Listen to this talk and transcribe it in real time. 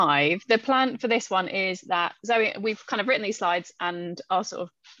The plan for this one is that Zoe, we've kind of written these slides and I'll sort of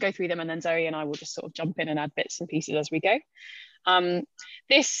go through them, and then Zoe and I will just sort of jump in and add bits and pieces as we go.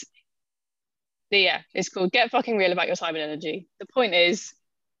 This, it's called Get Fucking Real About Your Time and Energy. The point is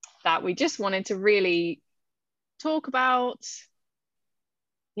that we just wanted to really talk about,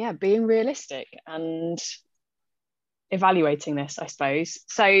 being realistic and evaluating this, I suppose.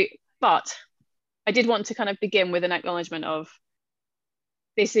 So, but I did want to kind of begin with an acknowledgement of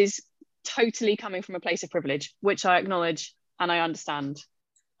this is totally coming from a place of privilege, which I acknowledge and I understand.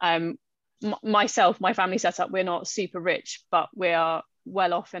 Myself, my family setup, we're not super rich, but we are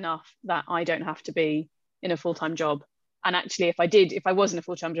well off enough that I don't have to be in a full-time job. And actually, if I was in a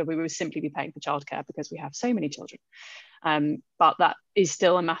full-time job, we would simply be paying for childcare because we have so many children. But that is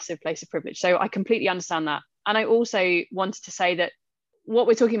still a massive place of privilege. So I completely understand that. And I also wanted to say that what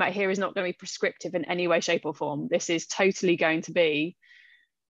we're talking about here is not going to be prescriptive in any way, shape or form. This is totally going to be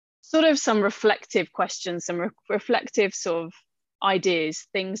sort of some reflective questions, some reflective sort of ideas,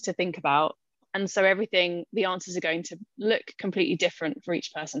 things to think about. And so the answers are going to look completely different for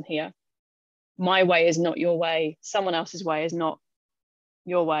each person here. My way is not your way. Someone else's way is not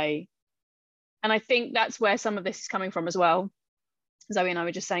your way. And I think that's where some of this is coming from as well. Zoe and I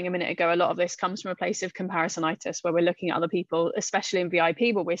were just saying a minute ago, a lot of this comes from a place of comparisonitis, where we're looking at other people, especially in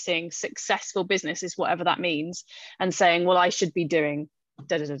VIP, where we're seeing successful businesses, whatever that means, and saying, well, I should be doing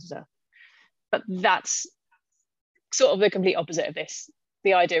da da da da. But that's sort of the complete opposite of this.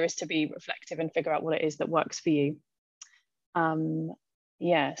 The idea is to be reflective and figure out what it is that works for you.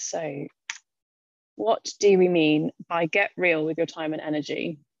 So what do we mean by get real with your time and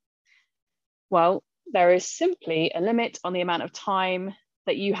energy? Well, there is simply a limit on the amount of time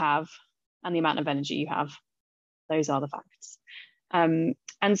that you have and the amount of energy you have. Those are the facts. And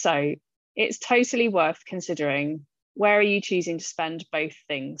so it's totally worth considering, where are you choosing to spend both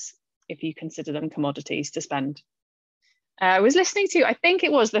things if you consider them commodities to spend? I was listening to, I think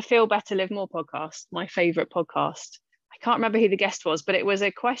it was the Feel Better, Live More podcast, my favorite podcast. I can't remember who the guest was, but it was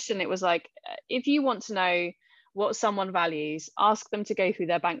a question. It was like, if you want to know what someone values, ask them to go through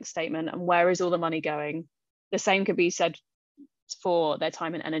their bank statement and where is all the money going. The same could be said for their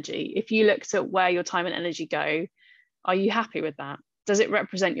time and energy. If you looked at where your time and energy go, are you happy with that? Does it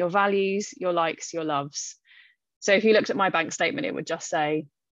represent your values, your likes, your loves? So if you looked at my bank statement, it would just say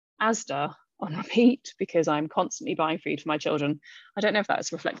Asda on repeat because I'm constantly buying food for my children. I don't know if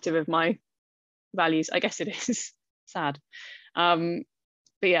that's reflective of my values. I guess it is. Sad. But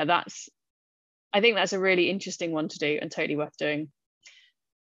yeah, I think that's a really interesting one to do and totally worth doing.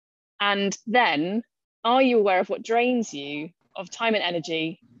 And then, are you aware of what drains you of time and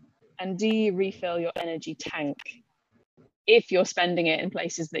energy? And do you refill your energy tank if you're spending it in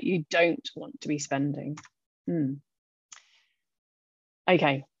places that you don't want to be spending?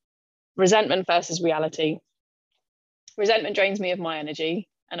 Okay, resentment versus reality. Resentment drains me of my energy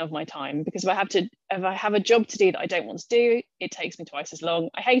and of my time, because if I have a job to do that I don't want to do, it takes me twice as long.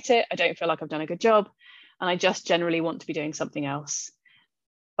 I hate it. I don't feel like I've done a good job, and I just generally want to be doing something else.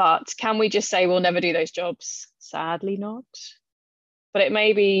 But can we just say we'll never do those jobs? Sadly not. But it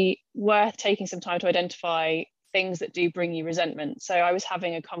may be worth taking some time to identify things that do bring you resentment. So I was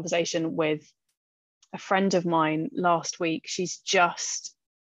having a conversation with a friend of mine last week. She's just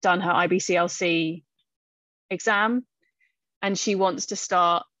done her IBCLC exam, and she wants to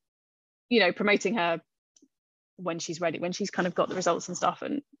start, promoting her when she's ready, when she's kind of got the results and stuff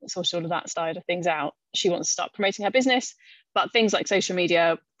and sort of that side of things out. She wants to start promoting her business, but things like social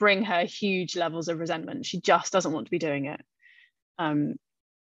media bring her huge levels of resentment. She just doesn't want to be doing it.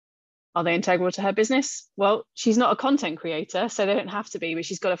 Are they integral to her business? Well, she's not a content creator, so they don't have to be, but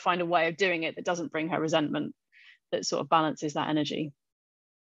she's got to find a way of doing it that doesn't bring her resentment, that sort of balances that energy.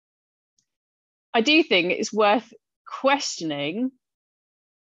 I do think it's worth questioning,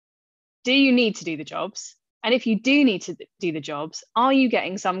 do you need to do the jobs? And if you do need to do the jobs, are you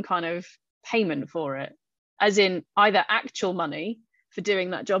getting some kind of payment for it? As in either actual money for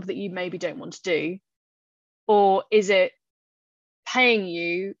doing that job that you maybe don't want to do, or is it paying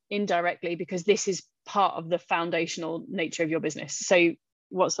you indirectly because this is part of the foundational nature of your business? So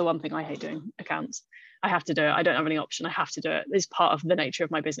what's the one thing I hate doing? Accounts. I have to do it. I don't have any option. I have to do it. It's part of the nature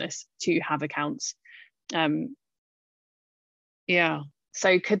of my business to have accounts.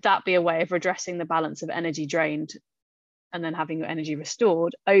 So could that be a way of redressing the balance of energy drained and then having your energy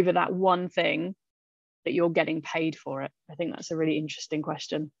restored over that one thing that you're getting paid for it? I think that's a really interesting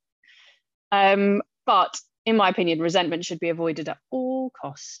question. But in my opinion, resentment should be avoided at all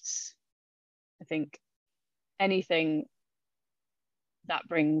costs. I think anything that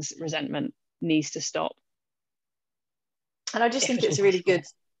brings resentment needs to stop. And I just think it's a really good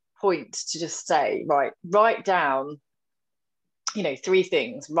point to just say, right, write down, you know, 3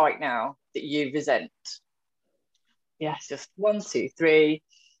 things right now that you resent. Yes. Just 1, 2, 3.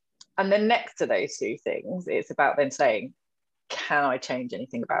 And then next to those 2 things, it's about then saying, can I change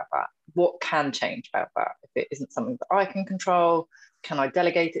anything about that? What can change about that? If it isn't something that I can control, can I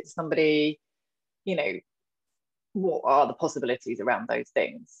delegate it to somebody? You know, what are the possibilities around those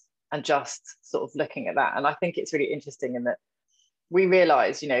things? And just sort of looking at that. And I think it's really interesting in that we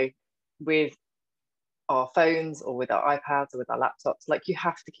realize, you know, with our phones or with our iPads or with our laptops, like, you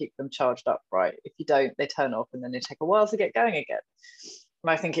have to keep them charged up, right? If you don't, they turn off and then they take a while to get going again. And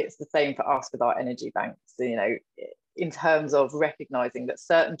I think it's the same for us with our energy banks, you know, in terms of recognizing that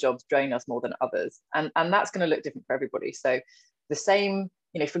certain jobs drain us more than others. And that's going to look different for everybody. So the same,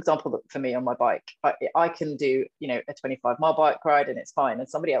 you know, for example, for me on my bike, I can do, you know, a 25-mile bike ride and it's fine. And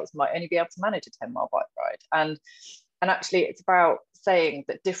somebody else might only be able to manage a 10-mile bike ride. And actually it's about saying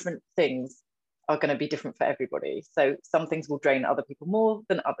that different things are going to be different for everybody. So some things will drain other people more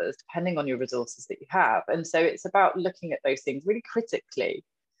than others, depending on your resources that you have. And so it's about looking at those things really critically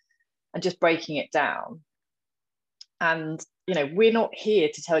and just breaking it down. And, you know, we're not here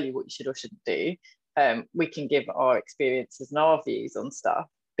to tell you what you should or shouldn't do. We can give our experiences and our views on stuff.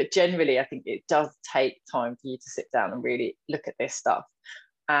 But generally, I think it does take time for you to sit down and really look at this stuff.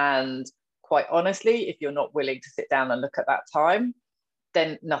 And quite honestly, if you're not willing to sit down and look at that time,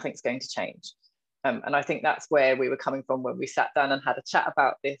 then nothing's going to change. And I think that's where we were coming from when we sat down and had a chat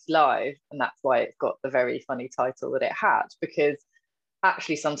about this live. And that's why it's got the very funny title that it had, because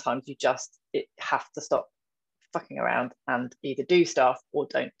actually sometimes you just have to stop fucking around and either do stuff or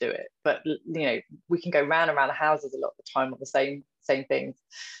don't do it. But, you know, we can go round and round the houses a lot of the time on the same things.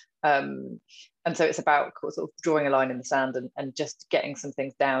 And so it's about sort of drawing a line in the sand and just getting some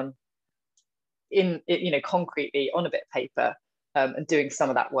things down in, you know, concretely on a bit of paper. And doing some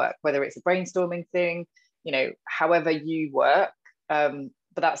of that work, whether it's a brainstorming thing, you know, however you work. But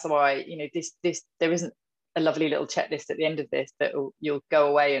that's why, you know, this there isn't a lovely little checklist at the end of this that you'll go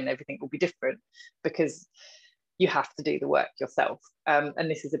away and everything will be different, because you have to do the work yourself. And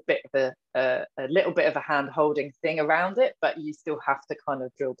this is a bit of a little bit of a hand holding thing around it, but you still have to kind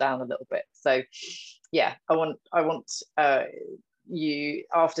of drill down a little bit. So yeah, I want you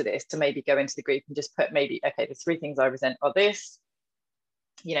after this to maybe go into the group and just put maybe, okay, the 3 things I resent are this,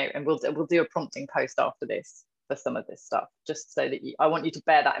 you know, and we'll do a prompting post after this for some of this stuff, just so that I want you to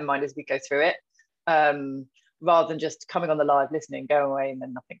bear that in mind as we go through it, rather than just coming on the live, listening, going away, and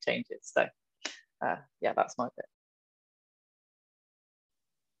then nothing changes. So yeah, that's my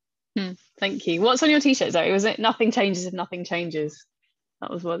bit. Thank you. What's on your t-shirt, Zoe? Was it nothing changes if nothing changes?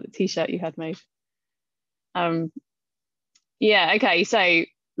 That was what the t-shirt you had made. Yeah, okay, so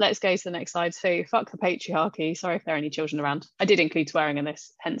let's go to the next slide. So fuck the patriarchy. Sorry if there are any children around. I did include swearing in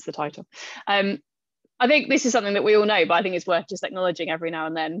this, hence the title. I think this is something that we all know, but I think it's worth just acknowledging every now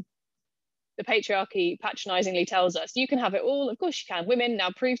and then. The patriarchy patronizingly tells us you can have it all. Of course you can. Women, now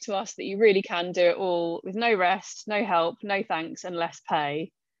prove to us that you really can do it all with no rest, no help, no thanks, and less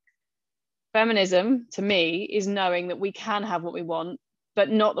pay. Feminism, to me, is knowing that we can have what we want, but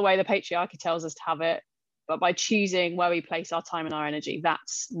not the way the patriarchy tells us to have it, but by choosing where we place our time and our energy.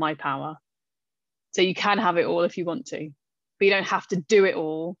 That's my power. So you can have it all if you want to, but you don't have to do it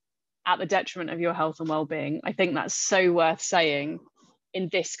all at the detriment of your health and well-being. I think that's so worth saying in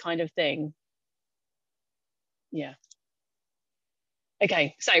this kind of thing. Yeah.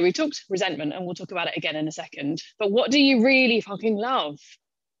 Okay, so we talked resentment and we'll talk about it again in a second, but what do you really fucking love?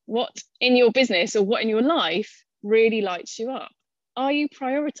 What in your business or what in your life really lights you up? Are you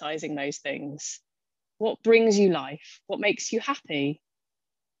prioritizing those things? What brings you life? What makes you happy?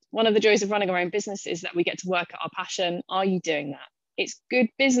 One of the joys of running our own business is that we get to work at our passion. Are you doing that? It's good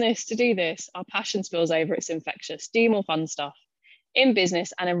business to do this. Our passion spills over, it's infectious. Do more fun stuff in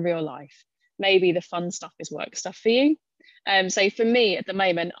business and in real life. Maybe the fun stuff is work stuff for you. So for me at the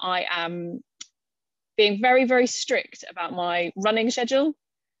moment, I am being very, very strict about my running schedule.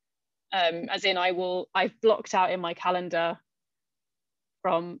 As in I've blocked out in my calendar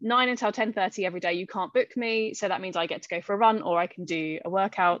from 9 until 10:30 every day. You can't book me. So that means I get to go for a run or I can do a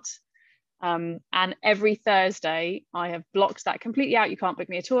workout. And every Thursday, I have blocked that completely out. You can't book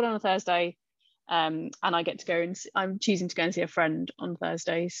me at all on a Thursday. And I get to go and I'm choosing to go and see a friend on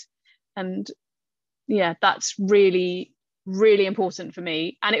Thursdays. And yeah, that's really, really important for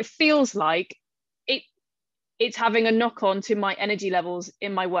me. And it feels like it's having a knock on to my energy levels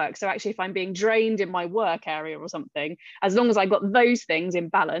in my work. So actually, if I'm being drained in my work area or something, as long as I've got those things in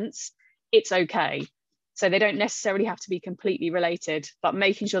balance, it's okay. So they don't necessarily have to be completely related, but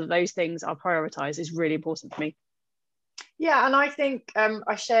making sure that those things are prioritized is really important for me. Yeah, and I think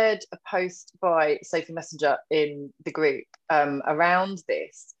I shared a post by Sophie Messenger in the group around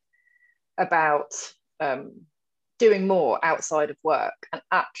this, about doing more outside of work, and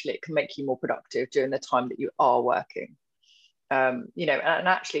actually it can make you more productive during the time that you are working. You know, and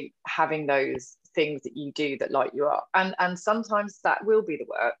actually having those things that you do that light you up, and sometimes that will be the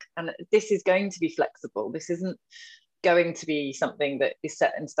work, and this is going to be flexible. This isn't going to be something that is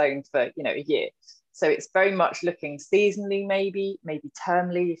set in stone for, you know, a year. So it's very much looking seasonally, maybe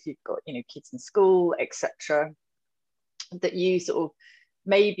termly, if you've got, you know, kids in school, etc., that you sort of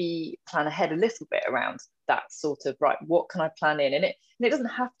maybe plan ahead a little bit around that sort of, right, what can I plan in? And it doesn't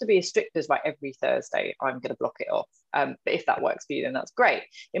have to be as strict as, right, every Thursday I'm going to block it off. But if that works for you, then that's great.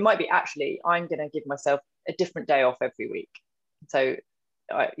 It might be, actually, I'm going to give myself a different day off every week. So,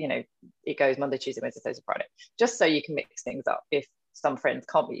 you know, it goes Monday, Tuesday, Wednesday, Thursday, Friday, just so you can mix things up if some friends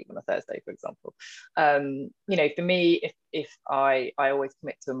can't meet on a Thursday, for example. You know, for me, if I always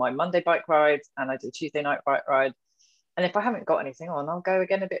commit to my Monday bike ride, and I do Tuesday night bike ride, and if I haven't got anything on, I'll go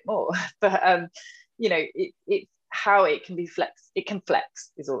again a bit more. But you know, it's how it can be flex. It can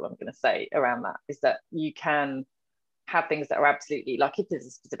flex is all I'm going to say around that. Is that you can have things that are absolutely, like, if there's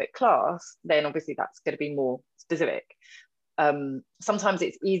a specific class, then obviously that's going to be more specific. Sometimes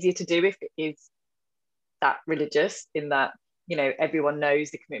it's easier to do if it is that religious, in that, you know, everyone knows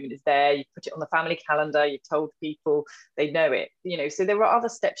the commitment is there, you put it on the family calendar, you've told people, they know it, you know. So there are other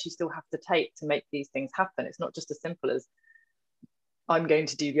steps you still have to take to make these things happen. It's not just as simple as, I'm going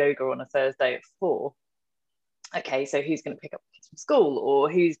to do yoga on a Thursday at 4. Okay, so who's going to pick up the kids from school,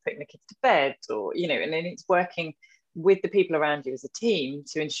 or who's putting the kids to bed, or, you know, and then it's working with the people around you as a team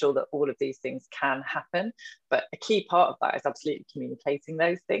to ensure that all of these things can happen. But a key part of that is absolutely communicating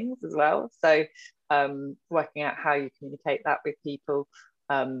those things as well. So working out how you communicate that with people.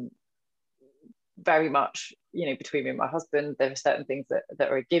 Very much, you know, between me and my husband, there are certain things that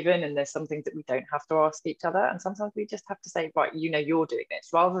are a given, and there's some things that we don't have to ask each other. And sometimes we just have to say, right, you know, you're doing this,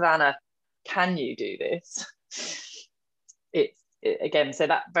 rather than a, can you do this? Again, so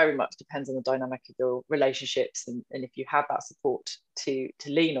that very much depends on the dynamic of your relationships, and if you have that support to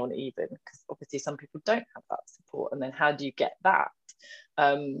lean on, even because obviously some people don't have that support, and then how do you get that?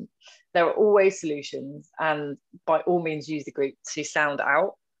 There are always solutions, and by all means use the group to sound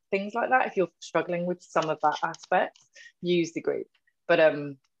out things like that. If you're struggling with some of that aspect, use the group. But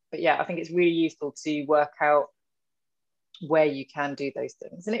yeah, I think it's really useful to work out where you can do those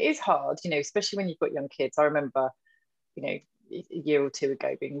things. And it is hard, you know, especially when you've got young kids. I remember, you know, a year or two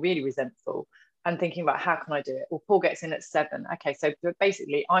ago being really resentful and thinking about, how can I do it? Well, Paul gets in at 7. Okay, so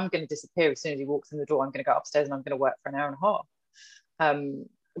basically I'm going to disappear as soon as he walks in the door. I'm going to go upstairs and I'm going to work for an hour and a half,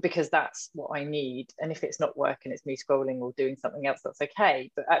 because that's what I need. And if it's not working, it's me scrolling or doing something else, that's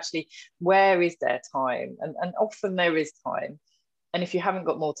okay. But actually, where is there time? And often there is time. And if you haven't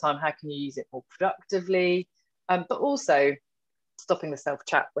got more time, how can you use it more productively? But also stopping the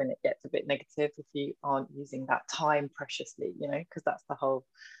self-chat when it gets a bit negative, if you aren't using that time preciously, you know, because that's the whole,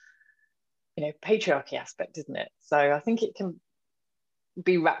 you know, patriarchy aspect, isn't it? So I think it can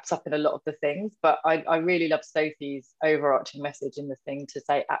be wrapped up in a lot of the things, but I really love Sophie's overarching message in the thing to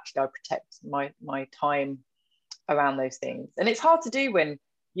say, actually, I protect my time around those things. And it's hard to do when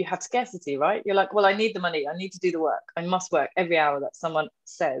you have scarcity, right? You're like, well, I need the money, I need to do the work, I must work every hour that someone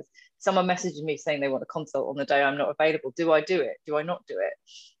says. Someone messages me saying they want a consult on the day I'm not available. Do I do it? Do I not do it?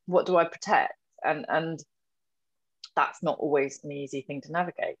 What do I protect? And that's not always an easy thing to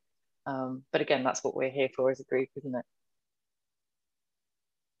navigate. But again, that's what we're here for as a group, isn't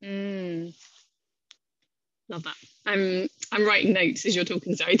it? Love that. I'm writing notes as you're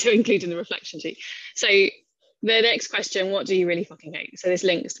talking, sorry, to include in the reflection sheet. So the next question, what do you really fucking hate? So this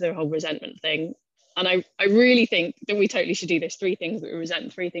links to the whole resentment thing. And I really think that we totally should do this. 3 things that we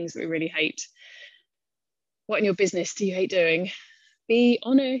resent, 3 things that we really hate. What in your business do you hate doing? Be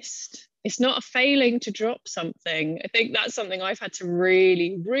honest. It's not a failing to drop something. I think that's something I've had to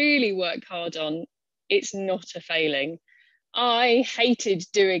really, really work hard on. It's not a failing. I hated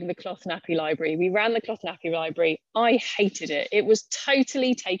doing the cloth nappy library. We ran the cloth nappy library. I hated it. It was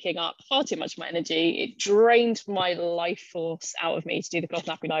totally taking up far too much of my energy. It drained my life force out of me to do the cloth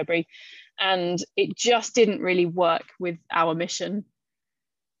nappy library. And it just didn't really work with our mission.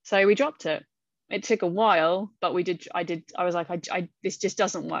 So we dropped it. It took a while, but I was like, this just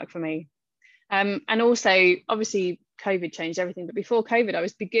doesn't work for me. And also, obviously, COVID changed everything. But before COVID, I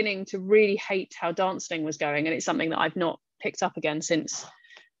was beginning to really hate how dancing was going. And it's something that I've not picked up again since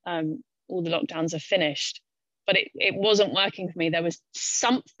all the lockdowns are finished. But it wasn't working for me. There was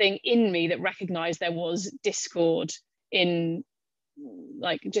something in me that recognized there was discord in,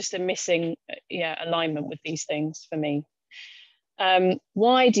 like, just a missing alignment with these things for me.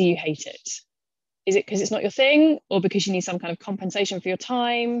 Why do you hate it? Is it because it's not your thing, or because you need some kind of compensation for your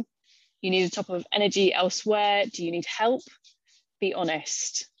time? You need a top of energy elsewhere? Do you need help? Be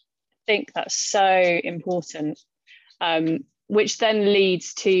honest. I think that's so important, which then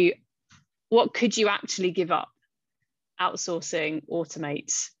leads to what could you actually give up? Outsourcing,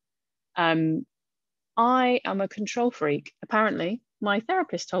 automate. I am a control freak. Apparently, my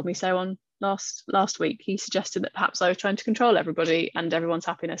therapist told me so on last week. He suggested that perhaps I was trying to control everybody and everyone's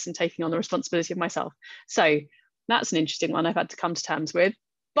happiness and taking on the responsibility of myself. So that's an interesting one I've had to come to terms with.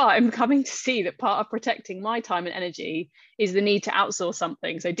 But I'm coming to see that part of protecting my time and energy is the need to outsource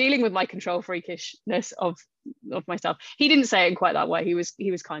something. So dealing with my control freakishness of myself. He didn't say it in quite that way. He was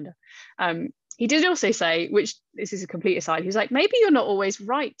kinder. He did also say, which this is a complete aside, he was like, maybe you're not always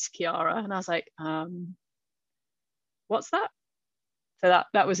right, Kiara. And I was like, what's that? So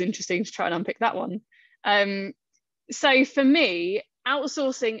that was interesting to try and unpick that one. So for me,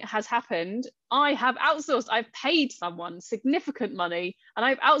 outsourcing has happened. I have outsourced, I've paid someone significant money and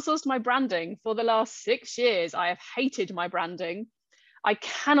I've outsourced my branding for the last 6 years. I have hated my branding. I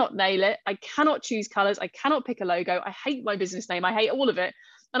cannot nail it. I cannot choose colors. I cannot pick a logo. I hate my business name. I hate all of it.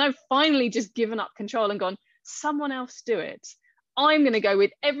 And I've finally just given up control and gone, someone else do it. I'm going to go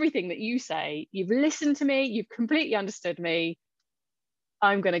with everything that you say. You've listened to me. You've completely understood me.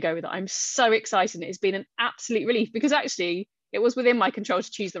 I'm going to go with it. I'm so excited. It's been an absolute relief because actually it was within my control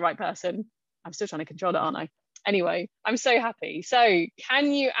to choose the right person. I'm still trying to control it, aren't I? Anyway, I'm so happy. So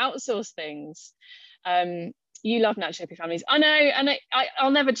can you outsource things? You love Naturally Happy Families. I know, and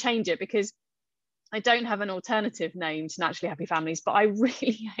I'll never change it because I don't have an alternative name to Naturally Happy Families, but I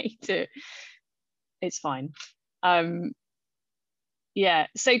really hate it. It's fine. Yeah,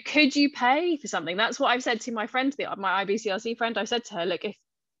 so could you pay for something? That's what I've said to my friend, my IBCLC friend. I said to her, look,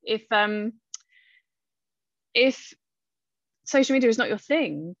 if social media is not your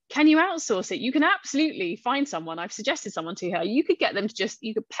thing, can you outsource it? You can absolutely find someone. I've suggested someone to her. You could get them to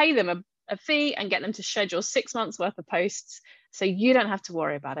you could pay them a fee and get them to schedule 6 months worth of posts so you don't have to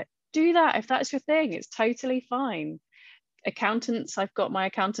worry about it. Do that if that's your thing. It's totally fine. Accountants, I've got my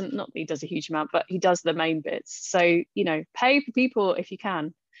accountant, not that he does a huge amount, but he does the main bits. So, you know, pay for people if you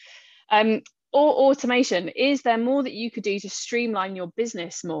can. Or automation. Is there more that you could do to streamline your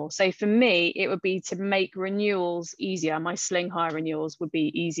business more? So for me, it would be to make renewals easier. My Sling Hire renewals would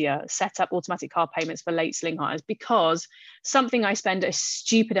be easier. Set up automatic car payments for late Sling Hires, because something I spend a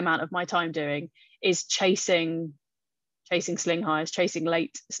stupid amount of my time doing is chasing Sling Hires, chasing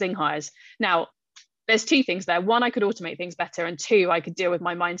late Sling Hires. Now, there's two things there. One, I could automate things better, and two, I could deal with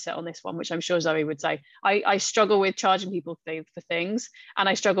my mindset on this one, which I'm sure Zoe would say. I struggle with charging people for things, and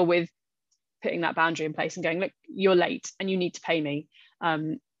I struggle with putting that boundary in place and going, look, you're late and you need to pay me,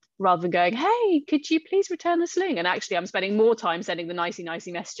 rather than going, hey, could you please return the sling? And actually I'm spending more time sending the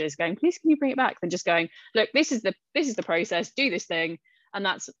nicey messages going, please can you bring it back, than just going, look, this is the process, do this thing. And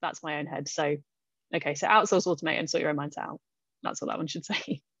that's my own head. So okay, so outsource, automate, and sort your own mindset out. That's what that one should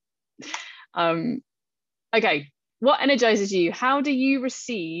say. Okay, what energizes you? How do you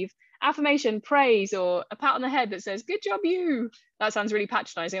receive affirmation, praise, or a pat on the head that says, good job, you? That sounds really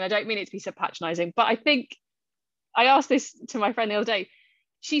patronizing. I don't mean it to be so patronizing, but I think I asked this to my friend the other day.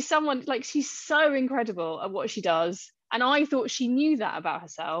 She's someone, like, she's so incredible at what she does. And I thought she knew that about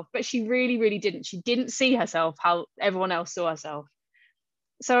herself, but she really, really didn't. She didn't see herself how everyone else saw herself.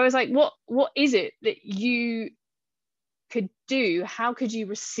 So I was like, what is it that you could do? How could you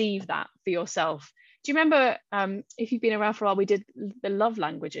receive that for yourself? Do you remember, if you've been around for a while, we did the love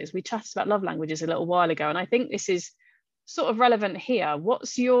languages. We chatted about love languages a little while ago. And I think this is sort of relevant here.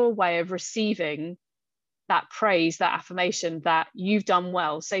 What's your way of receiving that praise, that affirmation that you've done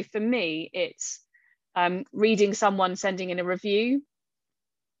well? So for me, it's reading someone sending in a review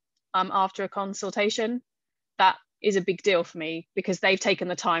after a consultation. That is a big deal for me because they've taken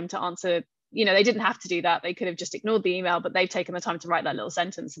the time to answer. You know, they didn't have to do that. They could have just ignored the email, but they've taken the time to write that little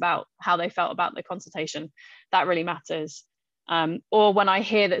sentence about how they felt about the consultation. That really matters. Or when I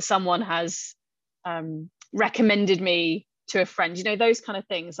hear that someone has recommended me to a friend, you know, those kind of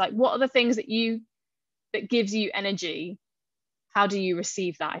things. Like, what are the things that gives you energy? How do you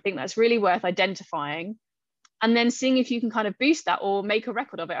receive that? I think that's really worth identifying, and then seeing if you can kind of boost that or make a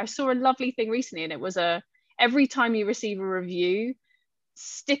record of it. I saw a lovely thing recently, and it was every time you receive a review,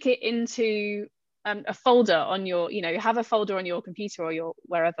 stick it into a folder on your, you know, have a folder on your computer or your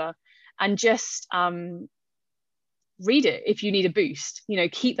wherever, and just read it if you need a boost. You know,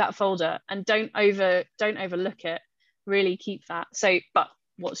 keep that folder and don't overlook it. Really keep that. So, but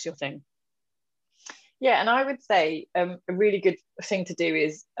what's your thing? Yeah, and I would say a really good thing to do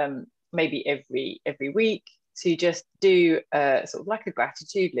is maybe every week to just do sort of like a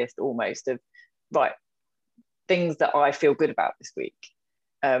gratitude list almost of, right, things that I feel good about this week.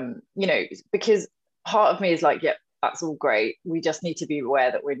 You know, because part of me is like, yep, that's all great. We just need to be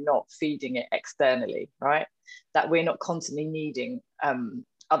aware that we're not feeding it externally, right? That we're not constantly needing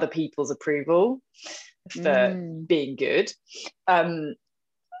other people's approval for being good. That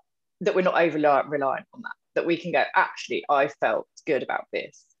we're not reliant on that. That we can go, actually, I felt good about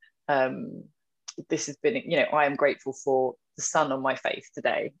this. This has been, you know, I am grateful for the sun on my face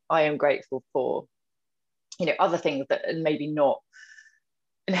today. I am grateful for, you know, other things that are maybe not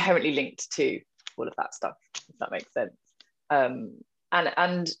inherently linked to all of that stuff, if that makes sense.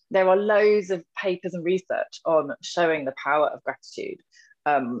 And there are loads of papers and research on showing the power of gratitude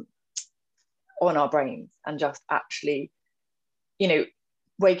on our brains, and just actually, you know,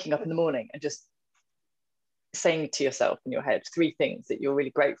 waking up in the morning and just saying to yourself in your head 3 things that you're really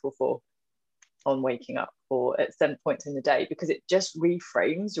grateful for on waking up or at some points in the day, because it just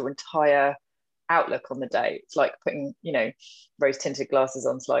reframes your entire outlook on the day. It's like putting, you know, rose tinted glasses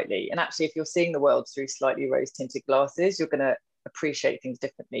on slightly, and actually if you're seeing the world through slightly rose tinted glasses, you're going to appreciate things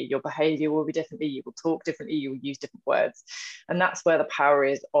differently. Your behavior will be differently, you will talk differently, you will use different words. And that's where the power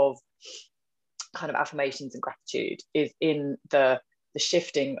is of kind of affirmations and gratitude, is in the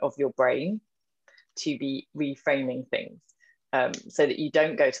shifting of your brain to be reframing things, so that you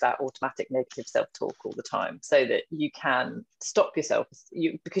don't go to that automatic negative self-talk all the time, so that you can stop yourself,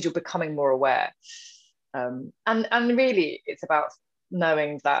 because you're becoming more aware. And really it's about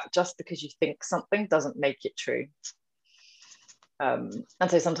knowing that just because you think something doesn't make it true. And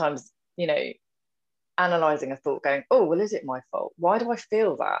so sometimes, you know, analysing a thought, going, oh, well, is it my fault? Why do I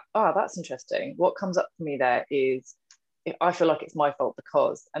feel that? Oh, that's interesting. What comes up for me there is, I feel like it's my fault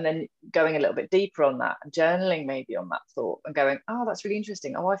because, and then going a little bit deeper on that and journaling maybe on that thought and going, oh, that's really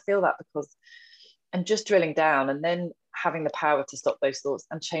interesting. Oh, I feel that because, and just drilling down and then having the power to stop those thoughts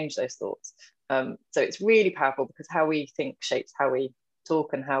and change those thoughts. So it's really powerful, because how we think shapes how we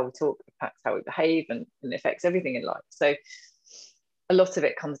talk, and how we talk impacts how we behave, and affects everything in life. So a lot of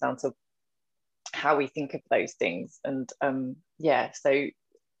it comes down to how we think of those things. And yeah, so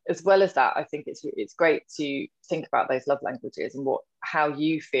as well as that, I think it's great to think about those love languages and how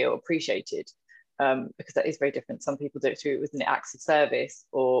you feel appreciated, because that is very different. Some people do it through with acts of service,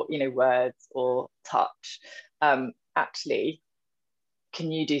 or, you know, words or touch. Actually, can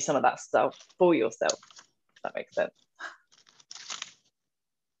you do some of that stuff for yourself, if that makes sense?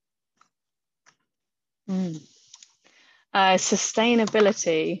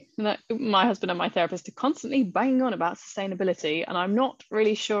 Sustainability. My husband and my therapist are constantly banging on about sustainability, and I'm not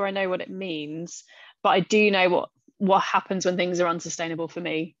really sure I know what it means, but I do know what happens when things are unsustainable for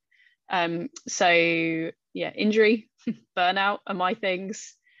me. So yeah, injury, burnout are my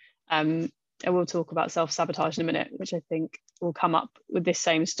things. And we'll talk about self-sabotage in a minute, which I think will come up with this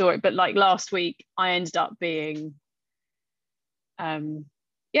same story. But like last week, I ended up being in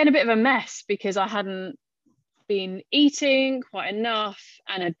a bit of a mess, because I hadn't been eating quite enough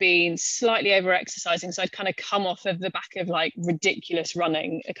and had been slightly over exercising. So I'd kind of come off of the back of like ridiculous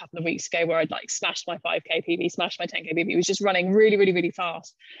running a couple of weeks ago, where I'd like smashed my 5k PB, smashed my 10k PB, was just running really, really, really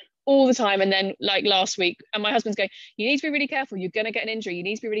fast all the time. And then like last week, and my husband's going, you need to be really careful, you're going to get an injury, you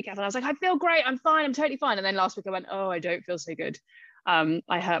need to be really careful. And I was like, I feel great, I'm fine, I'm totally fine. And then last week I went, oh, I don't feel so good.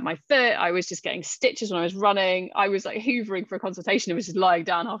 I hurt my foot. I was just getting stitches when I was running. I was like hoovering for a consultation. I was just lying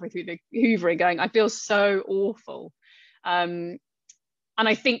down halfway through the hoovering going, I feel so awful. And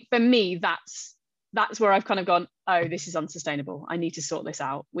I think for me, that's where I've kind of gone, oh, this is unsustainable. I need to sort this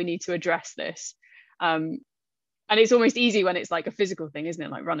out. We need to address this. And it's almost easy when it's like a physical thing, isn't it?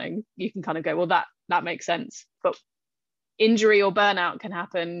 Like running, you can kind of go, well, that makes sense. But injury or burnout can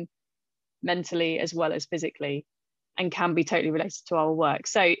happen mentally as well as physically, and can be totally related to our work.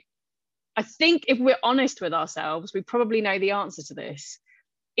 So I think if we're honest with ourselves, we probably know the answer to this.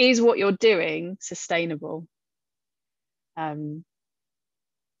 Is what you're doing sustainable? You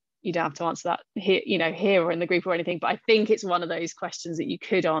don't have to answer that here or in the group or anything, but I think it's one of those questions that you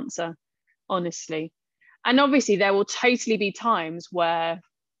could answer honestly. And obviously there will totally be times where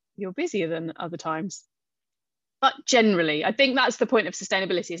you're busier than other times. But generally, I think that's the point of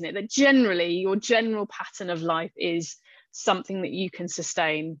sustainability, isn't it? That generally your general pattern of life is something that you can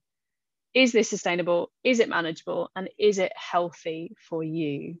sustain. Is this sustainable? Is it manageable? And is it healthy for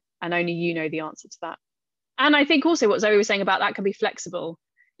you? And only you know the answer to that. And I think also what Zoe was saying about that can be flexible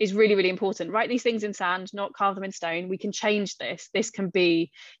is really, really important. Write these things in sand, not carve them in stone. We can change this. This can be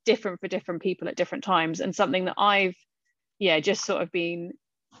different for different people at different times. And something that I've just sort of been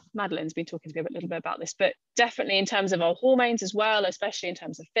Madeline's been talking to me a little bit about this, but definitely in terms of our hormones as well, especially in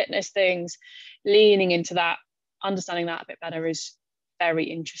terms of fitness things, leaning into that, understanding that a bit better is very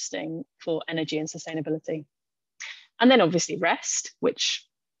interesting for energy and sustainability. And then obviously rest, which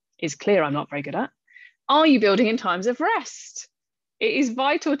is clear I'm not very good at. Are you building in times of rest? It is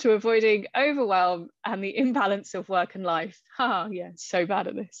vital to avoiding overwhelm and the imbalance of work and life. Yeah, so bad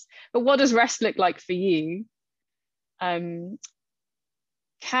at this. But what does rest look like for you? Can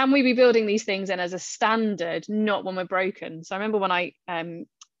we be building these things in as a standard, not when we're broken? So I remember when I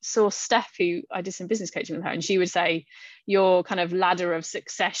saw Steph, who I did some business coaching with her, and she would say your kind of ladder of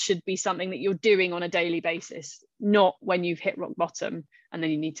success should be something that you're doing on a daily basis, not when you've hit rock bottom and then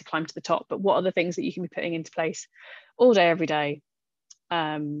you need to climb to the top. But what are the things that you can be putting into place all day, every day?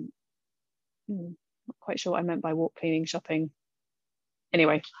 Not quite sure what I meant by walk, cleaning, shopping.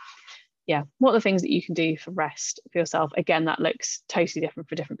 Anyway, yeah, what are the things that you can do for rest for yourself? Again, that looks totally different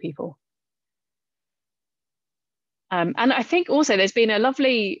for different people. And I think also there's been a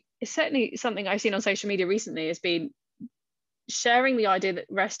lovely, it's certainly something I've seen on social media recently, has been sharing the idea that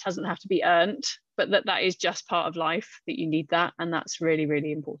rest doesn't have to be earned, but that is just part of life, that you need that. And that's really,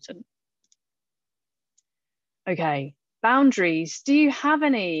 really important. Okay, boundaries. Do you have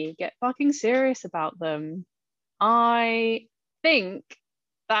any? Get fucking serious about them. I think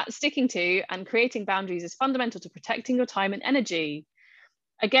that sticking to and creating boundaries is fundamental to protecting your time and energy.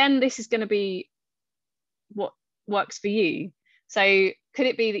 Again, this is going to be what works for you. So could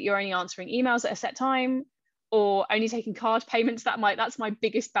it be that you're only answering emails at a set time, or only taking card payments? That's my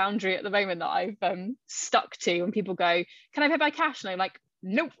biggest boundary at the moment that I've stuck to. When people go, can I pay by cash? And I'm like,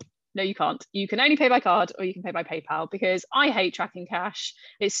 nope, no, you can't. You can only pay by card, or you can pay by PayPal, because I hate tracking cash.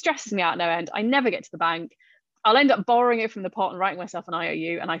 It stresses me out no end. I never get to the bank. I'll end up borrowing it from the pot and writing myself an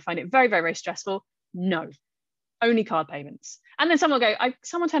IOU, and I find it very, very, very stressful. No, only card payments. And then someone will go,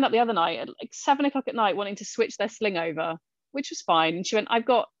 someone turned up the other night at like 7 o'clock at night wanting to switch their sling over, which was fine. And she went,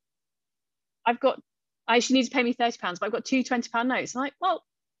 she needs to pay me £30, but I've got two £20 notes. I'm like, well,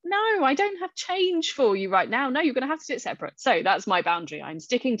 no, I don't have change for you right now. No, you're going to have to do it separate. So that's my boundary. I'm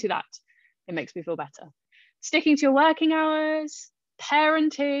sticking to that. It makes me feel better. Sticking to your working hours,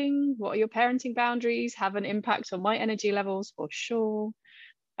 parenting. What are your parenting boundaries? Have an impact on my energy levels for sure.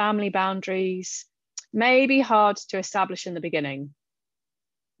 Family boundaries may be hard to establish in the beginning.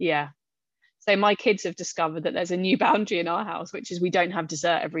 Yeah. So my kids have discovered that there's a new boundary in our house, which is we don't have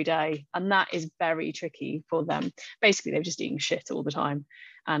dessert every day. And that is very tricky for them. Basically, they're just eating shit all the time.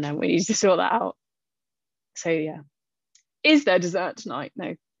 And we need to sort that out. So yeah. Is there dessert tonight?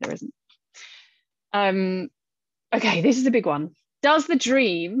 No, there isn't. Okay, this is a big one. Does the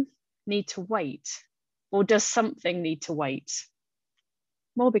dream need to wait? Or does something need to wait?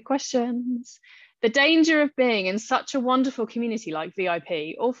 More big questions. The danger of being in such a wonderful community like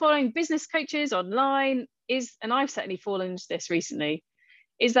VIP, or following business coaches online is, and I've certainly fallen into this recently,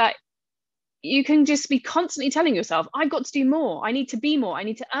 is that you can just be constantly telling yourself, I've got to do more. I need to be more. I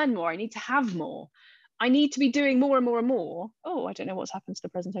need to earn more. I need to have more. I need to be doing more and more and more. Oh, I don't know what's happened to the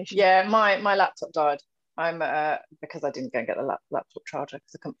presentation. Yeah, my laptop died. I'm because I didn't go and get the laptop charger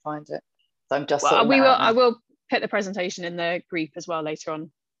because I couldn't find it. So I'm just. Well, I will put the presentation in the group as well later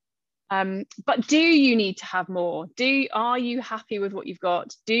on. But do you need to have more? Are you happy with what you've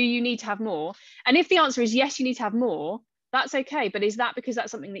got? Do you need to have more? And if the answer is yes, you need to have more, that's okay. But is that because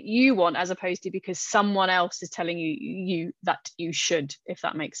that's something that you want, as opposed to because someone else is telling you that you should, if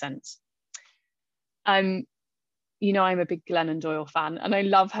that makes sense? You know, I'm a big Glennon Doyle fan, and I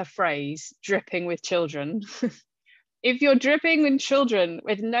love her phrase, dripping with children. If you're dripping with children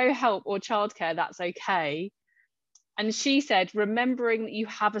with no help or childcare, that's okay. And she said, remembering that you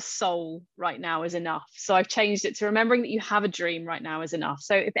have a soul right now is enough. So I've changed it to remembering that you have a dream right now is enough.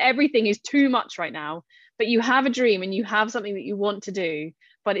 So if everything is too much right now, but you have a dream and you have something that you want to do,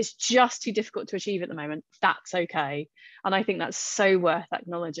 but it's just too difficult to achieve at the moment, that's okay. And I think that's so worth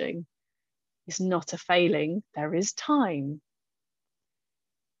acknowledging. It's not a failing, there is time.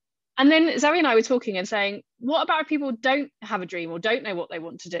 And then Zoe and I were talking and saying, what about if people don't have a dream or don't know what they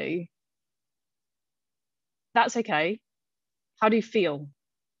want to do? That's okay. How do you feel?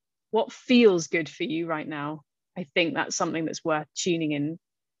 What feels good for you right now? I think that's something that's worth tuning in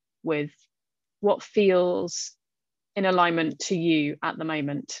with. What feels in alignment to you at the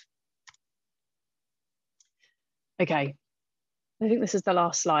moment? Okay, I think this is the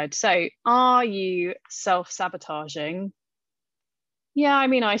last slide. So are you self-sabotaging? Yeah, I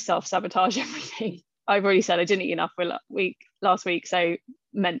mean, I self-sabotage everything. I've already said I didn't eat enough last week, so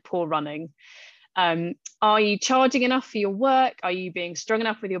meant poor running. Are you charging enough for your work? Are you being strong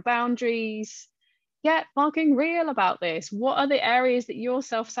enough with your boundaries? get fucking real about this. What are the areas that you're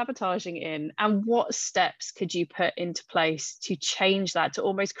self-sabotaging in, and what steps could you put into place to change that, to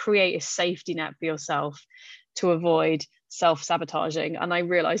almost create a safety net for yourself to avoid self-sabotaging? And I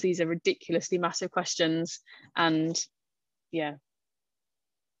realize these are ridiculously massive questions, and yeah,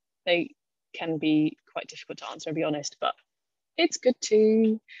 they can be quite difficult to answer, I'll be honest, but it's good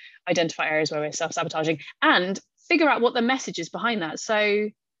to identify areas where we're self-sabotaging and figure out what the message is behind that. So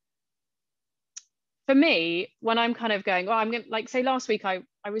for me, when I'm kind of going, oh, I'm gonna, like, say last week, I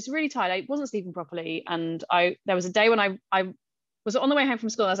was really tired, I wasn't sleeping properly, and there was a day when I was on the way home from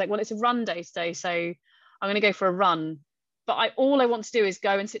school, I was like, well, it's a run day today, so I'm gonna go for a run. But all I want to do is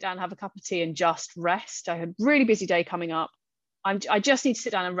go and sit down and have a cup of tea and just rest. I had a really busy day coming up. I just need to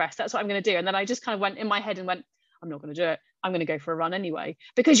sit down and rest. That's what I'm going to do. And then I just kind of went in my head and went, I'm not going to do it. I'm going to go for a run anyway,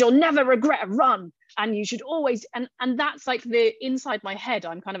 because you'll never regret a run. And you should always, and that's like the inside my head,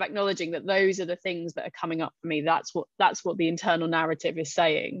 I'm kind of acknowledging that those are the things that are coming up for me. That's what the internal narrative is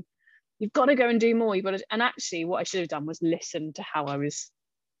saying. You've got to go and do more. You've got to, and actually what I should have done was listen to how I was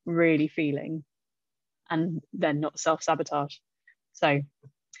really feeling and then not self-sabotage. So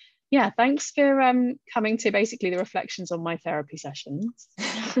yeah, thanks for coming to basically the reflections on my therapy sessions.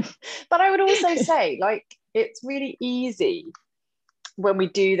 But I would also say, like, it's really easy when we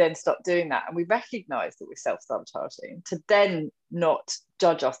do then stop doing that and we recognize that we're self-sabotaging, to then not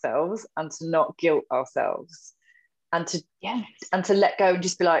judge ourselves and to not guilt ourselves, and to let go and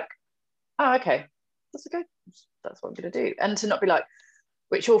just be like, oh, okay, that's okay, that's what I'm going to do. And to not be like,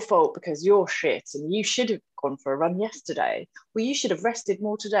 well, it's your fault because you're shit and you should have gone for a run yesterday, or you should have rested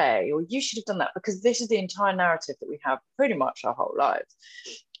more today, or you should have done that, because this is the entire narrative that we have pretty much our whole lives,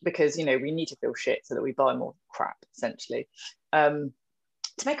 because, you know, we need to feel shit so that we buy more crap, essentially, to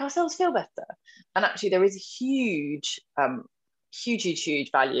make ourselves feel better. And actually there is a huge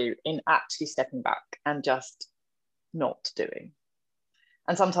value in actually stepping back and just not doing.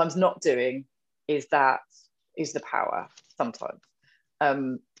 And sometimes not doing is the power sometimes.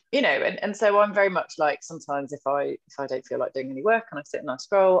 You know, and so I'm very much like, sometimes if I don't feel like doing any work and I sit and I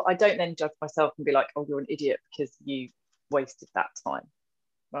scroll, I don't then judge myself and be like, oh, you're an idiot because you wasted that time,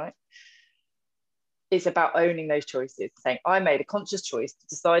 right? It's about owning those choices, saying I made a conscious choice to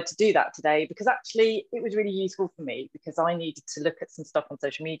decide to do that today because actually it was really useful for me, because I needed to look at some stuff on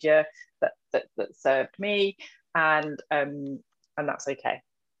social media that served me, and that's okay.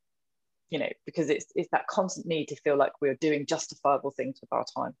 You know, because it's that constant need to feel like we're doing justifiable things with our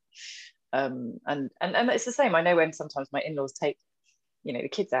time. And it's the same. I know when sometimes my in-laws take, you know, the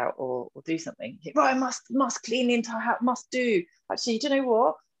kids out or do something, right, I must clean the entire house, must do. Actually, do you know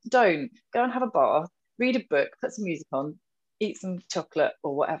what? Don't. Go and have a bath, read a book, put some music on, eat some chocolate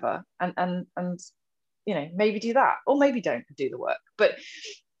or whatever, and you know, maybe do that, or maybe don't do the work. But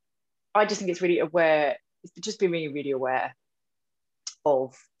I just think it's really aware, it's just being really, really aware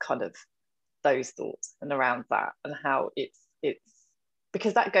of kind of those thoughts and around that, and how it's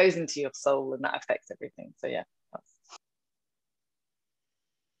because that goes into your soul and that affects everything. So yeah,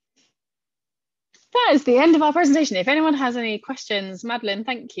 that is the end of our presentation. If anyone has any questions, Madeline,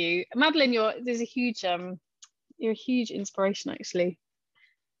 thank you. Madeline, you're a huge inspiration, actually.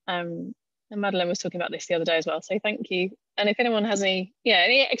 And Madeline was talking about this the other day as well, so thank you. And if anyone has any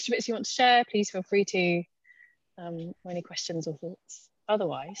extra bits you want to share, please feel free to, or any questions or thoughts.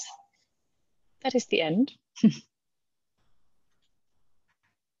 Otherwise, that is the end.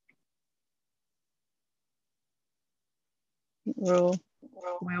 We're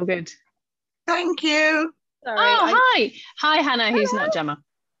all good. Thank you. Sorry, hi Hannah, who's not Gemma.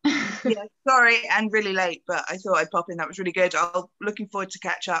 Yeah, sorry, and really late, but I thought I'd pop in. That was really good. Looking forward to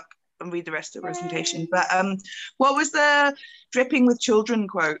catch up and read the rest of the presentation. But what was the dripping with children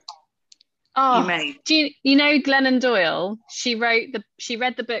quote you made? Do you know Glennon Doyle? She read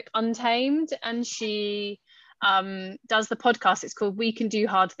the book Untamed, and she does the podcast. It's called We Can Do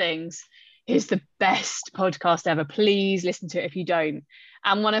Hard Things. It's the best podcast ever. Please listen to it if you don't.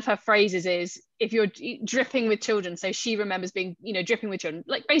 And one of her phrases is, if you're dripping with children, so she remembers being, you know, dripping with children,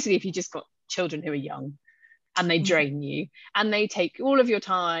 like basically if you just got children who are young and they drain you and they take all of your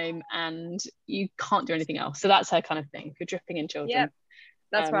time and you can't do anything else. So that's her kind of thing. If you're dripping in children. Yeah,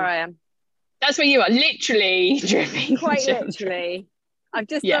 that's where I am. That's where you are, literally dripping. Quite literally. I've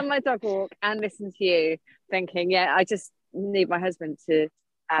just done my dog walk and listened to you, thinking, I just need my husband to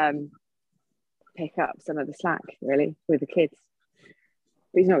pick up some of the slack, really, with the kids.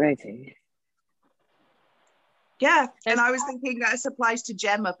 But he's not going to. Yeah, and I was thinking that this applies to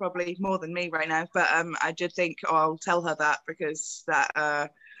Gemma probably more than me right now, but I did think, I'll tell her that, because that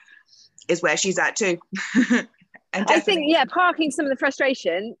is where she's at too. And I think, parking some of the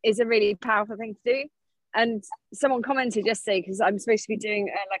frustration is a really powerful thing to do. And someone commented yesterday, because I'm supposed to be doing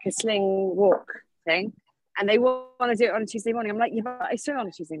like a sling walk thing, and they want to do it on a Tuesday morning. I'm like, yeah, but I swim on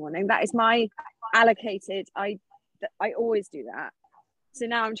a Tuesday morning. That is my allocated. I always do that. So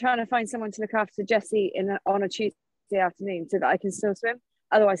now I'm trying to find someone to look after Jessie on a Tuesday afternoon so that I can still swim.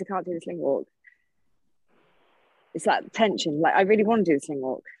 Otherwise, I can't do the sling walk. It's that tension. Like, I really want to do the sling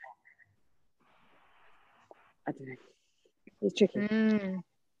walk. I don't know. It's tricky.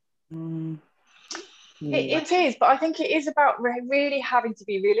 It is, but I think it is about really having to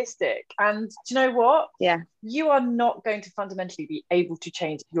be realistic. And do you know what? Yeah. You are not going to fundamentally be able to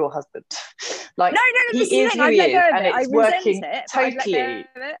change your husband. Like, no, he is who he is, and it's working totally.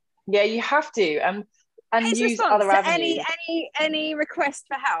 Yeah, you have to. And his use response other to avenues. any request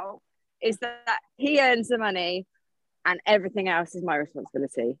for help is that he earns the money and everything else is my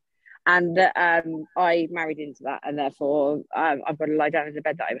responsibility. And I married into that, and therefore I've got to lie down in the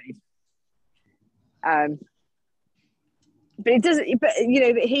bed that I made. But it doesn't. But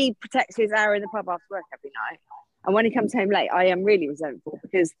but he protects his hour in the pub after work every night, and when he comes home late, I am really resentful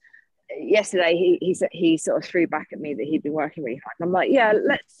because yesterday he sort of threw back at me that he'd been working really hard. And I'm like, yeah,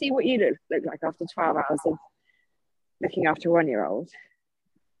 let's see what you look like after 12 hours of looking after a 1-year-old.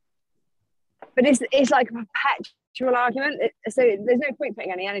 But it's like a perpetual argument. So there's no point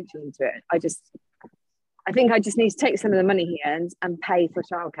putting any energy into it. I think I just need to take some of the money he earns and pay for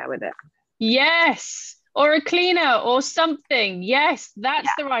childcare with it. Yes, or a cleaner or something. Yes, that's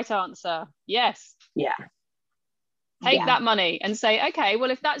the right answer. Yes. Yeah. Take that money and say, okay, well,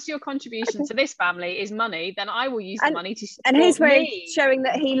 if that's your contribution to this family is money, then I will use the money to support And his way me. of showing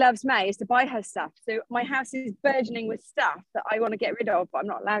that he loves May is to buy her stuff. So my house is burgeoning with stuff that I want to get rid of, but I'm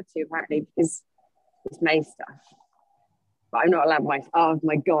not allowed to, apparently, because it's May's stuff. But I'm not allowed oh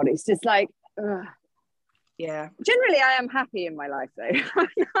my God, it's just like, ugh. Yeah. Generally, I am happy in my life, though.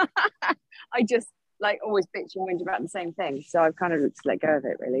 I just like always bitch and whinge about the same thing. So I've kind of just let go of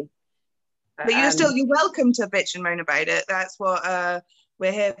it, really. But you're welcome to bitch and moan about it. That's what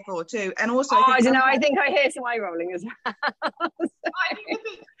we're here for too. And also, I don't know. I think I hear some eye rolling as well. I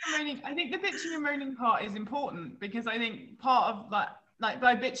think the bitching and moaning part is important, because I think part of like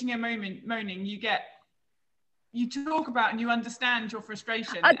by bitching and moaning, you talk about and you understand your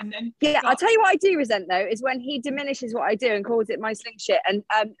frustration, and then I'll tell you what I do resent though is when he diminishes what I do and calls it my sling shit. And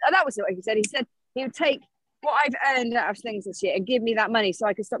that was what he said. He said he would take what I've earned out of slings this year and give me that money so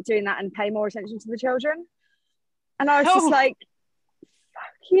I could stop doing that and pay more attention to the children. And I was just like,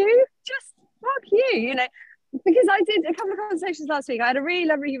 fuck you, just fuck you, because I did a couple of conversations last week. I had a really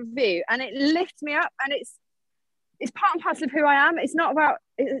lovely review and it lifts me up, and it's part and parcel of who I am. It's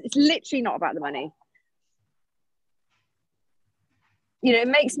literally not about the money. It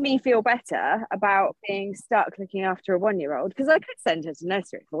makes me feel better about being stuck looking after a 1-year-old, because I could send her to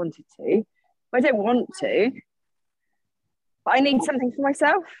nursery if I wanted to. I don't want to, but I need something for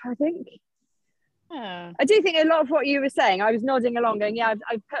myself, I think. Yeah. I do think a lot of what you were saying, I was nodding along going, yeah,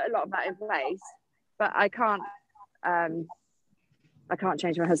 I've put a lot of that in place, but I can't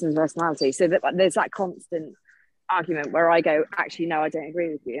change my husband's personality. So that there's that constant argument where I go, actually, no, I don't agree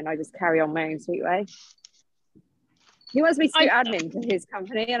with you. And I just carry on my own sweet way. He wants me to do admin for his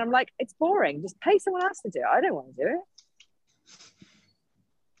company. And I'm like, it's boring. Just pay someone else to do it. I don't want to do it.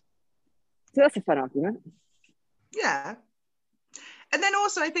 So that's a fun argument. Yeah. And then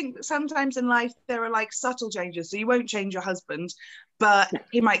also I think sometimes in life there are like subtle changes. So you won't change your husband, but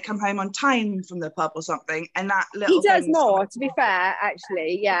he might come home on time from the pub or something. And that little he does more, to be fair,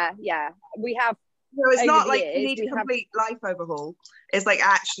 actually. Yeah. We have. So it's not like you need a complete life overhaul. It's like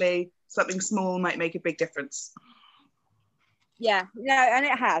actually something small might make a big difference. Yeah, no, and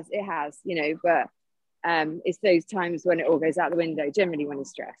it has, but it's those times when it all goes out the window, generally when he's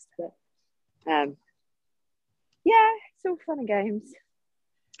stressed. But it's all fun and games.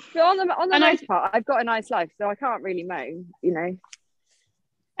 But on the most part, I've got a nice life, so I can't really moan,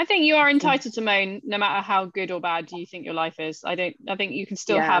 I think you are entitled to moan no matter how good or bad you think your life is. I think you can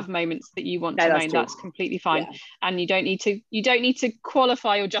still have moments that you want to moan. That's completely fine. Yeah. And you don't need to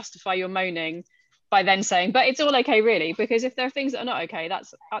qualify or justify your moaning by then saying, but it's all okay, really, because if there are things that are not okay,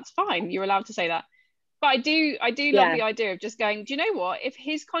 that's fine. You're allowed to say that. But I do love the idea of just going, do you know what? If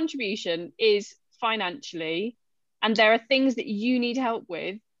his contribution is financially and there are things that you need help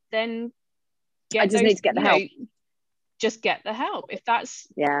with, then I just need to get the help. Just get the help. If that's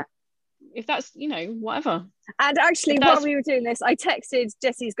whatever. And actually, while we were doing this, I texted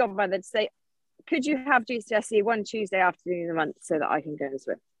Jessie's godmother to say, could you have Jessie one Tuesday afternoon a month so that I can go and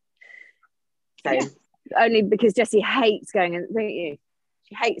swim? So only because Jessie hates going in, don't you?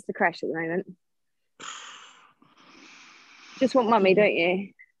 She hates the crash at the moment. Just want mummy, don't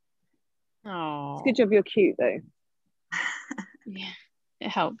you? Oh, It's a good job you're cute though. yeah, it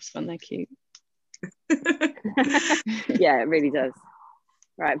helps when they're cute. Yeah, it really does.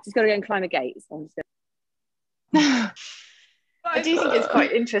 Right, I've just got to go and climb a gate. So I'm just I do think it's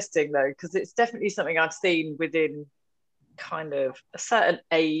quite interesting though, because it's definitely something I've seen within kind of a certain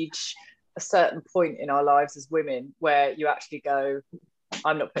age, a certain point in our lives as women, where you actually go,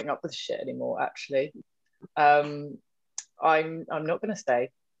 I'm not putting up with shit anymore, actually. I'm not going to stay.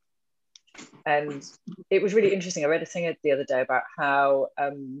 And it was really interesting. I read a thing the other day about how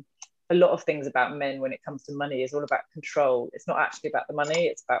a lot of things about men when it comes to money is all about control. It's not actually about the money,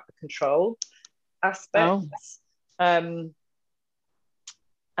 it's about the control aspects. And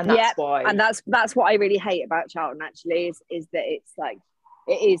that's why. And that's what I really hate about Charlton actually, is that it's like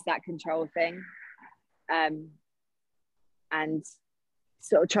it is that control thing. And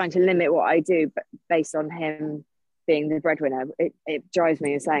sort of trying to limit what I do but based on him being the breadwinner, it drives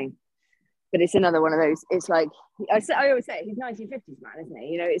me insane. But it's another one of those, it's like I always say he's 1950s man, isn't he?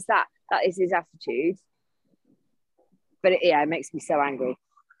 You know, it's that is his attitude. But it makes me so angry.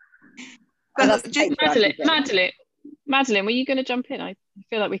 But Madeline, were you going to jump in? I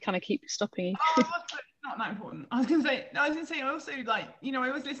feel like we kind of keep stopping you. Oh, not that important. I was going to say I also, like, you know, I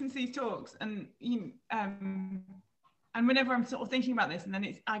always listen to these talks and and whenever I'm sort of thinking about this, and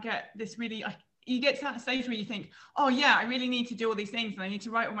then I get this really, you get to that stage where you think, oh yeah, I really need to do all these things, and I need to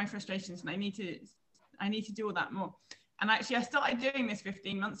write all my frustrations, and I need to do all that more. And actually, I started doing this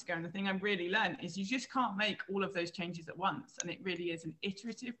 15 months ago, and the thing I've really learned is you just can't make all of those changes at once, and it really is an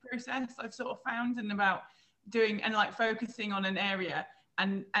iterative process. I've sort of found, and about doing and like focusing on an area,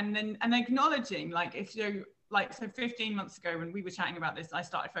 and then acknowledging, like, if you like, so 15 months ago when we were chatting about this, I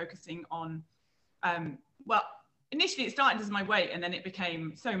started focusing on well, initially it started as my weight, and then it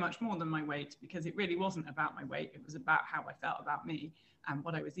became so much more than my weight, because it really wasn't about my weight. It was about how I felt about me and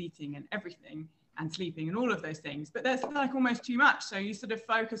what I was eating and everything, and sleeping and all of those things. But that's like almost too much. So you sort of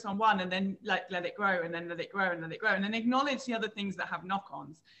focus on one and then like let it grow, and then let it grow and let it grow, and then acknowledge the other things that have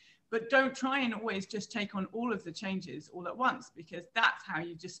knock-ons. But don't try and always just take on all of the changes all at once, because that's how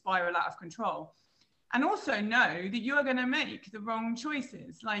you just spiral out of control. And also know that you are going to make the wrong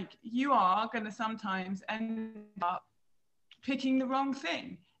choices. Like, you are going to sometimes end up picking the wrong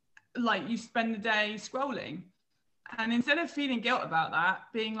thing. Like, you spend the day scrolling. And instead of feeling guilt about that,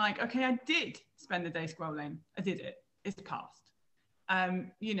 being like, okay, I did spend the day scrolling. I did it. It's past.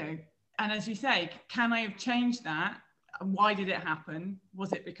 You know, and as you say, can I have changed that? Why did it happen?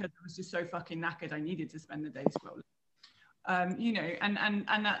 Was it because I was just so fucking knackered I needed to spend the day scrolling? You know, and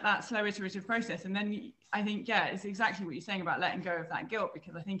that slow iterative process. And then I think, yeah, it's exactly what you're saying about letting go of that guilt,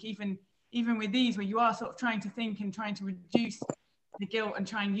 because I think even with these, where you are sort of trying to think and trying to reduce the guilt and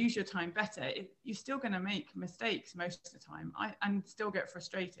try and use your time better, you're still going to make mistakes most of the time, and still get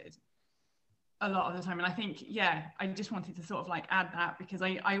frustrated a lot of the time. And I think, yeah, I just wanted to sort of like add that, because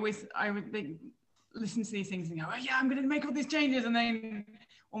I would think, listen to these things and go, oh yeah, I'm going to make all these changes, and then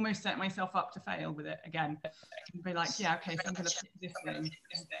almost set myself up to fail with it again. And be like, yeah, okay, so I'm going to pick this thing,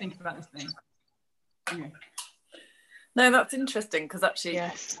 think about this thing. Okay. No, that's interesting, because actually,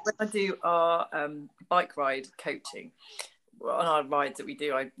 Yes. when I do our bike ride coaching, on our rides that we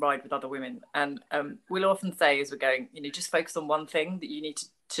do, I ride with other women, and we'll often say as we're going, you know, just focus on one thing that you need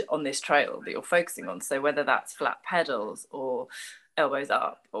to on this trail that you're focusing on. So whether that's flat pedals or elbows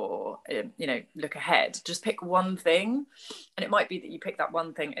up or you know, look ahead, just pick one thing. And it might be that you pick that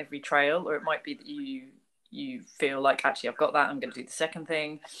one thing every trail, or it might be that you feel like, actually, I've got that, I'm going to do the second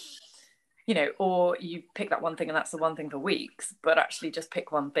thing, you know, or you pick that one thing and that's the one thing for weeks. But actually just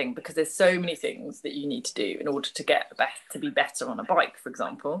pick one thing, because there's so many things that you need to do in order to be better on a bike, for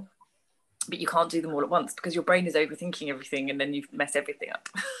example. But you can't do them all at once, because your brain is overthinking everything, and then you mess everything up.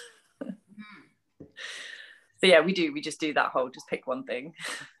 So yeah, we just do that whole, just pick one thing.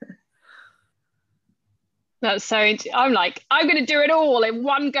 That's so, I'm like, I'm going to do it all in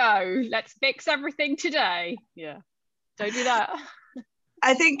one go. Let's fix everything today. Yeah. Don't do that.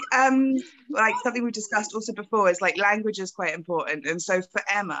 I think like something we discussed also before is like language is quite important. And so for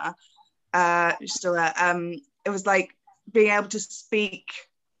Emma, still there, it was like being able to speak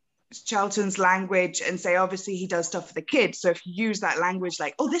Charlton's language and say, obviously he does stuff for the kids. So if you use that language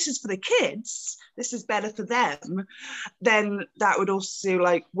like, oh, this is for the kids, this is better for them, then that would also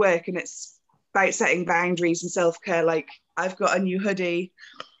like work. And it's about setting boundaries and self-care. Like, I've got a new hoodie,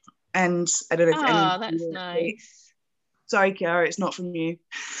 and I don't know if that's nice. Sorry, Kiara, it's not from you.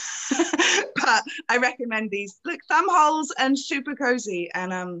 But I recommend these. Look, thumb holes and super cozy.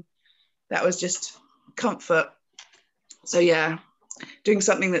 And that was just comfort. So yeah, doing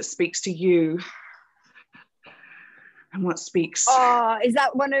something that speaks to you. And what speaks? Oh, is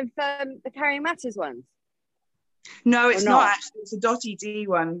that one of the Carrying Matters ones? No, it's Or not not? actually. It's a Dottie D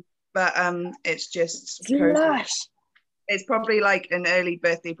one, but it's just It's cozy. lush. It's probably like an early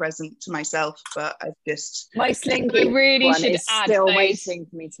birthday present to myself, but I've just My Slinky We really one should is add still those. waiting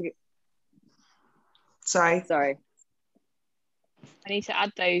for me to. sorry. Sorry. I need to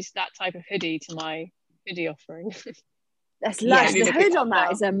add that type of hoodie to my hoodie offering. That's Yeah, lush. you The look hood at on that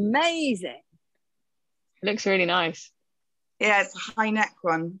that. is amazing. It looks really nice. Yeah, it's a high neck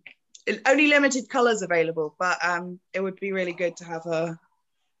one. Only limited colours available, but it would be really good to have a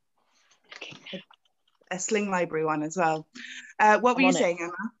Sling Library one as well. What were I'm you on it. saying,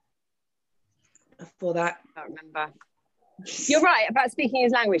 Emma? For that, I don't remember. You're right about speaking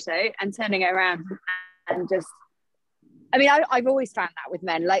his language though, and turning it around and just. I mean, I've always found that with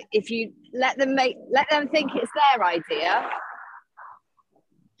men. Like, if you let them think it's their idea,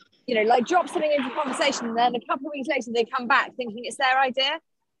 you know, like drop something into conversation, and then a couple of weeks later they come back thinking it's their idea.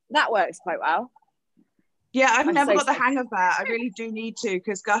 That works quite well. yeah, I've I'm never so got the sorry. hang of that. I really do need to,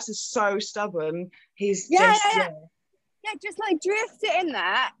 because Gus is so stubborn. He's Yeah, just yeah. Yeah, just like drift it in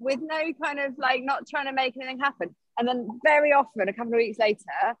there with no kind of like not trying to make anything happen. And then very often, a couple of weeks later,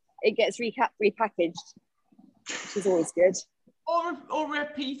 it gets repackaged, which is always good. Or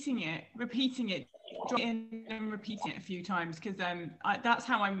repeating it, drop it in and repeating it a few times, because that's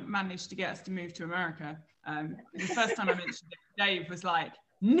how I managed to get us to move to America. The first time I mentioned it, Dave was like,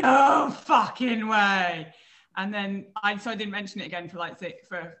 "No fucking way," and then I didn't mention it again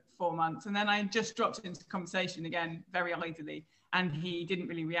for 4 months, and then I just dropped it into conversation again very idly, and he didn't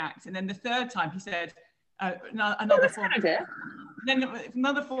really react. And then the third time he said another 4 months. Then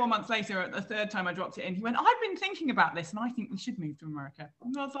another 4 months later, the third time I dropped it in, he went, "I've been thinking about this and I think we should move to America."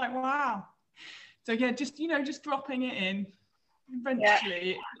 And I was like, wow. So yeah, just dropping it in,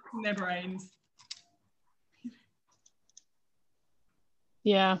 eventually it's in their brains.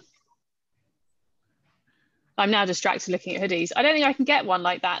 Yeah. I'm now distracted looking at hoodies. I don't think I can get one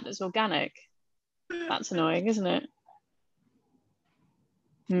like that that's organic. That's annoying, isn't it?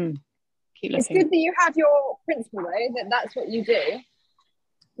 Keep It's looking. good that you have your principle though, that's what you do.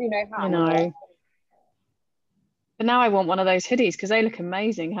 You know how. I know. But now I want one of those hoodies because they look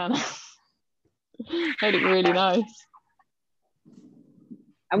amazing, Hannah. They look really nice.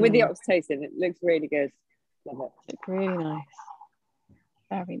 And with the oxytocin, it looks really good. Love it. Look really nice.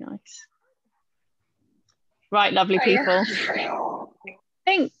 Very nice. Right, lovely people. I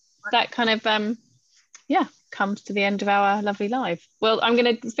think that kind of comes to the end of our lovely live. Well, I'm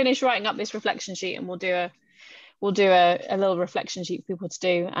going to finish writing up this reflection sheet, and we'll do a little reflection sheet for people to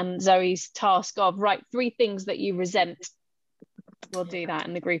do. And Zoe's task of write 3 things that you resent. We'll do that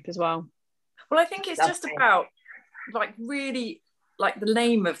in the group as well. Well, I think it's just about like really like the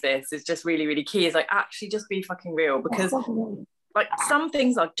name of this is just really, really key. Is like actually just be fucking real, because like some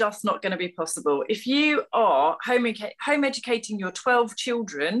things are just not going to be possible. If you are home educating your 12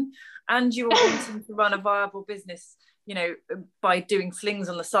 children and you are wanting to run a viable business, you know, by doing slings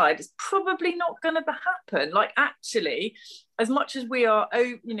on the side, it's probably not going to happen. Like actually, as much as we are,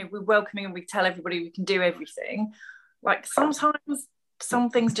 we're welcoming and we tell everybody we can do everything, like sometimes some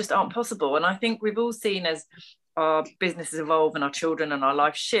things just aren't possible. And I think we've all seen as our businesses evolve and our children and our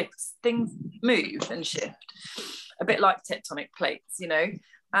life shifts, things move and shift a bit like tectonic plates, you know.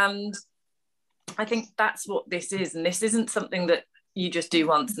 And I think that's what this is. And this isn't something that you just do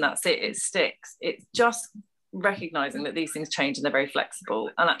once and that's it, it sticks. It's just recognizing that these things change and they're very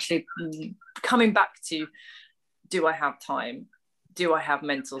flexible, and actually coming back to, do I have time? Do I have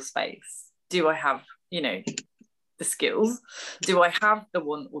mental space? Do I have, you know, the skills? Do I have the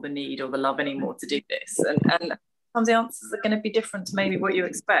want or the need or the love anymore to do this? And sometimes the answers are going to be different to maybe what you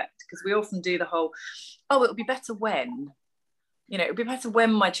expect, because we often do the whole, oh, it'll be better when, you know, it'll be better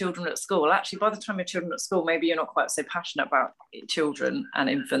when my children are at school. Actually, by the time your children are at school, maybe you're not quite so passionate about children and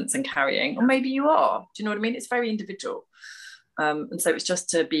infants and carrying, or maybe you are. Do you know what I mean? It's very individual. And so it's just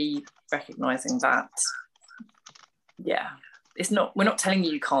to be recognizing that, yeah, it's not, we're not telling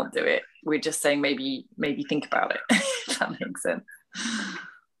you can't do it. We're just saying maybe think about it, if that makes sense.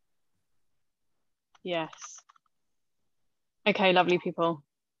 Yes. Okay, lovely people.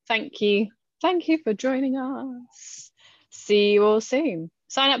 Thank you for joining us. See you all soon.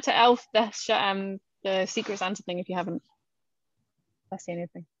 Sign up to ELF, the Secret Santa thing, if you haven't. If I see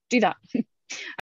anything, do that.